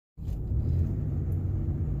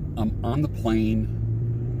I'm on the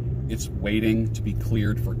plane. It's waiting to be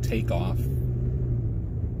cleared for takeoff.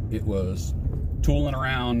 It was tooling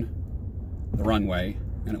around the runway,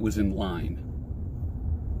 and it was in line.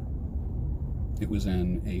 It was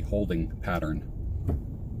in a holding pattern.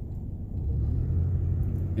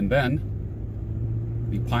 And then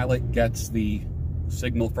the pilot gets the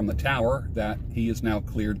signal from the tower that he is now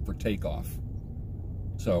cleared for takeoff.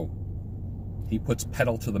 So he puts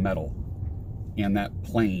pedal to the metal, and that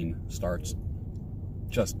plane starts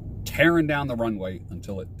just tearing down the runway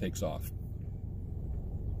until it takes off.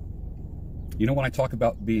 You know, when I talk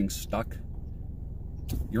about being stuck,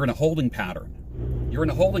 you're in a holding pattern. You're in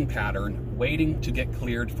a holding pattern waiting to get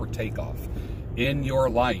cleared for takeoff. In your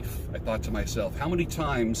life, I thought to myself, how many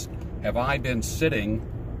times have I been sitting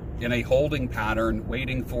in a holding pattern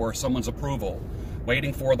waiting for someone's approval,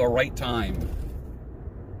 waiting for the right time,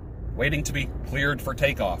 waiting to be cleared for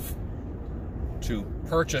takeoff, to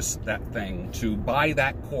purchase that thing, to buy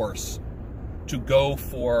that course, to go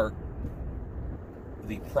for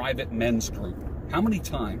the private men's group. How many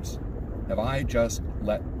times have I just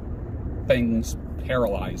let things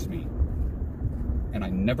paralyze me and I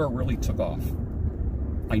never really took off?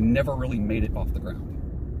 I never really made it off the ground.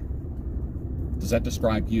 Does that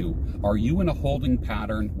describe you? Are you in a holding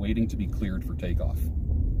pattern waiting to be cleared for takeoff?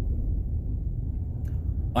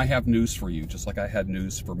 I have news for you, just like I had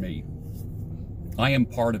news for me. I am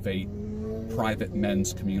part of a private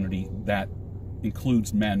men's community that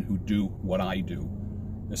includes men who do what I do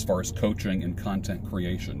as far as coaching and content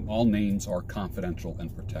creation. All names are confidential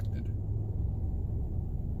and protected.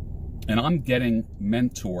 And I'm getting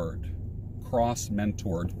mentored,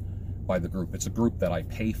 cross-mentored by the group. It's a group that I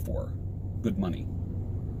pay for. Good money.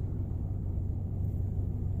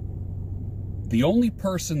 The only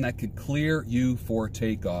person that could clear you for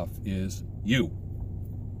takeoff is you.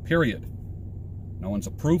 Period. No one's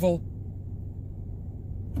approval,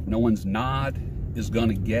 no one's nod is going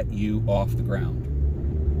to get you off the ground.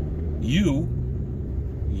 You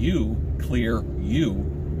clear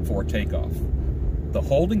you for takeoff. The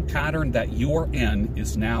holding pattern that you're in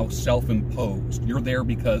is now self-imposed. You're there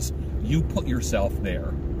because you put yourself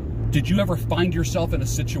there. Did you ever find yourself in a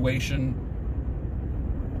situation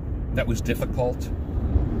that was difficult,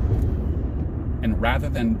 and rather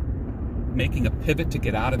than making a pivot to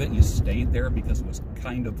get out of it, you stayed there because it was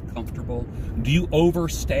kind of comfortable? Do you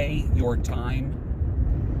overstay your time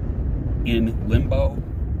in limbo?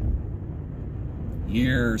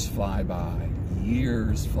 Years fly by,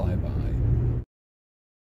 years fly by.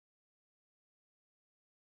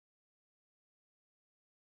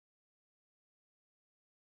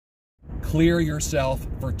 Clear yourself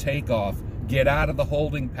for takeoff. Get out of the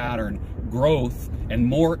holding pattern. Growth and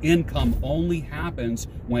more income only happens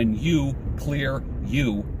when you clear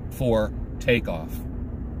you for takeoff.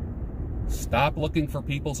 Stop looking for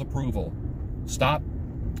people's approval. Stop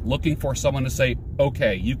looking for someone to say,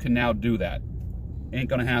 okay, you can now do that. Ain't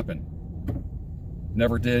gonna happen.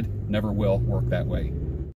 Never did, never will work that way.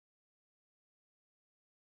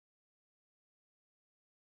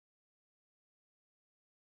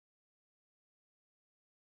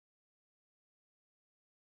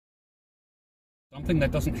 Something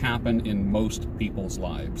that doesn't happen in most people's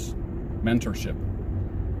lives. Mentorship,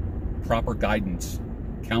 proper guidance,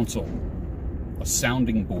 counsel, a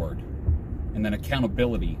sounding board, and then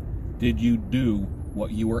accountability. Did you do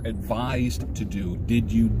what you were advised to do?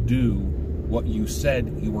 Did you do what you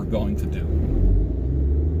said you were going to do?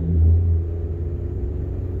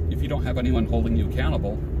 If you don't have anyone holding you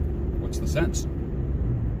accountable, what's the sense?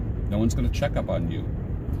 No one's going to check up on you.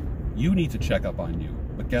 You need to check up on you.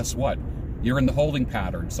 But guess what? You're in the holding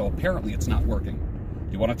pattern, so apparently it's not working.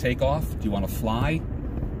 Do you want to take off? Do you want to fly?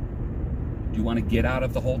 Do you want to get out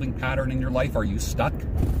of the holding pattern in your life? Are you stuck?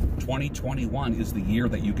 2021 is the year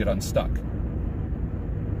that you get unstuck.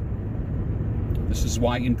 This is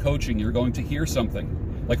why in coaching you're going to hear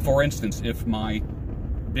something. Like, for instance, if my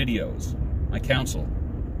videos, my counsel,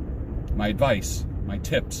 my advice, my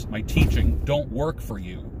tips, my teaching don't work for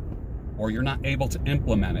you, or you're not able to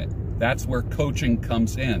implement it, that's where coaching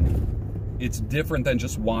comes in. It's different than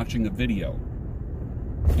just watching a video.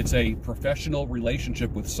 It's a professional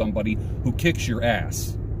relationship with somebody who kicks your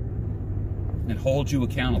ass and holds you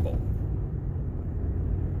accountable.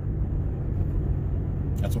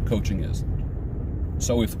 That's what coaching is.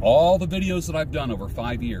 So if all the videos that I've done over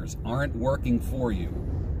 5 years aren't working for you,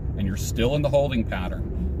 and you're still in the holding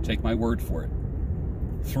pattern, take my word for it.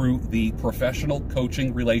 Through the professional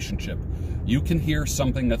coaching relationship, you can hear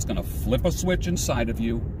something that's going to flip a switch inside of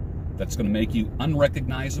you, that's going to make you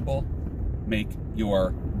unrecognizable, make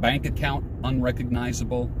your bank account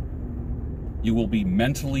unrecognizable, You will be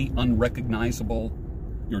mentally unrecognizable.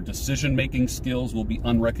 Your decision-making skills will be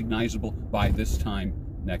unrecognizable by this time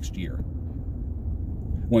next year.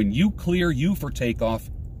 When you clear you for takeoff,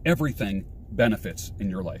 everything benefits in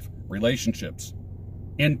your life. Relationships,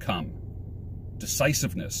 income,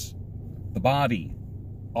 decisiveness, the body,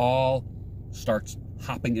 all starts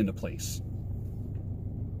hopping into place.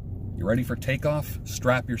 You ready for takeoff?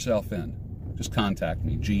 Strap yourself in. Just contact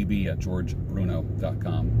me,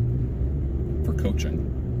 gb@georgebruno.com, for coaching,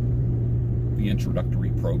 the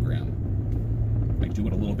introductory program. I do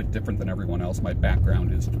it a little bit different than everyone else. My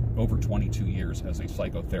background is over 22 years as a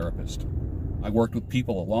psychotherapist. I worked with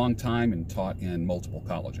people a long time and taught in multiple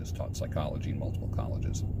colleges, taught psychology in multiple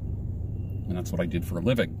colleges. And that's what I did for a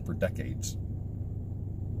living for decades.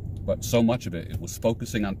 But so much of it was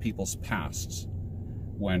focusing on people's pasts.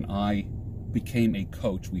 When I became a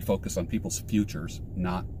coach, we focus on people's futures,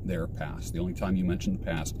 not their past. The only time you mention the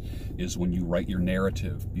past is when you write your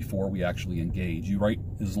narrative before we actually engage. You write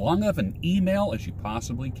as long of an email as you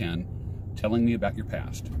possibly can, telling me about your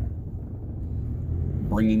past,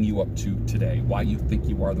 bringing you up to today, why you think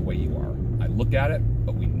you are the way you are. I look at it,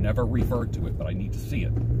 but we never refer to it, but I need to see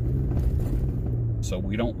it. So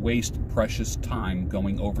we don't waste precious time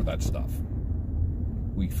going over that stuff.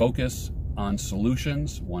 We focus on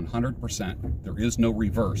solutions 100%. There is no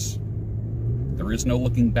reverse. There is no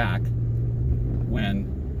looking back when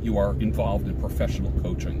you are involved in professional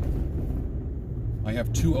coaching. I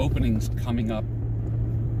have 2 openings coming up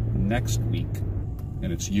next week,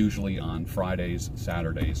 and it's usually on Fridays,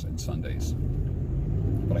 Saturdays, and Sundays.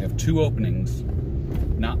 But I have 2 openings,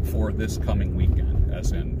 not for this coming weekend,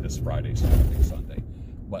 as in this Friday, Saturday, Sunday,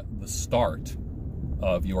 but the start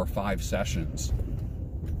of your 5 sessions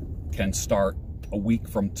can start a week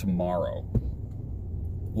from tomorrow.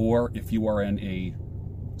 Or if you are in a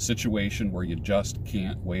situation where you just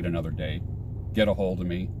can't wait another day, get a hold of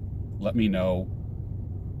me, let me know.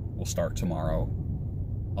 We'll start tomorrow.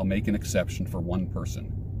 I'll make an exception for one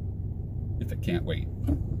person if it can't wait.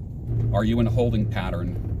 Are you in a holding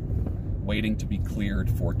pattern, waiting to be cleared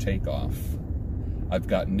for takeoff? I've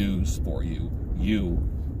got news for you. You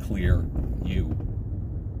clear you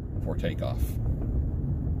for takeoff.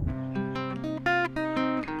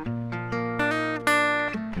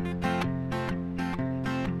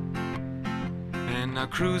 I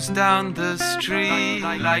cruise down the street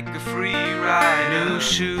like a free rider. New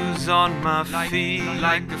shoes on my feet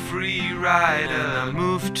like a free rider. And I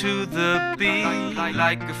move to the beat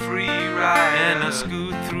like a free rider. And I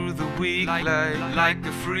scoot through the week like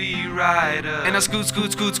a free rider. And I scoot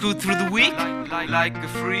through the week like a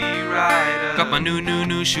free rider. Got my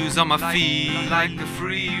new shoes on my feet like a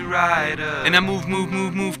free rider. And I move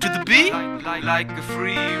to the beat like a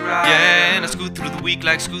free rider. Yeah, and I scoot through the week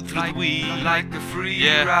like a free rider. Like a free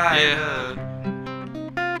rider.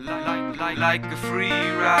 Like a free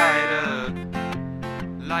rider.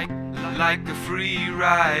 Like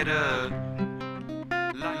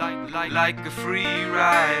a free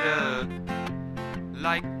rider.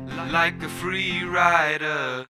 Like a free rider.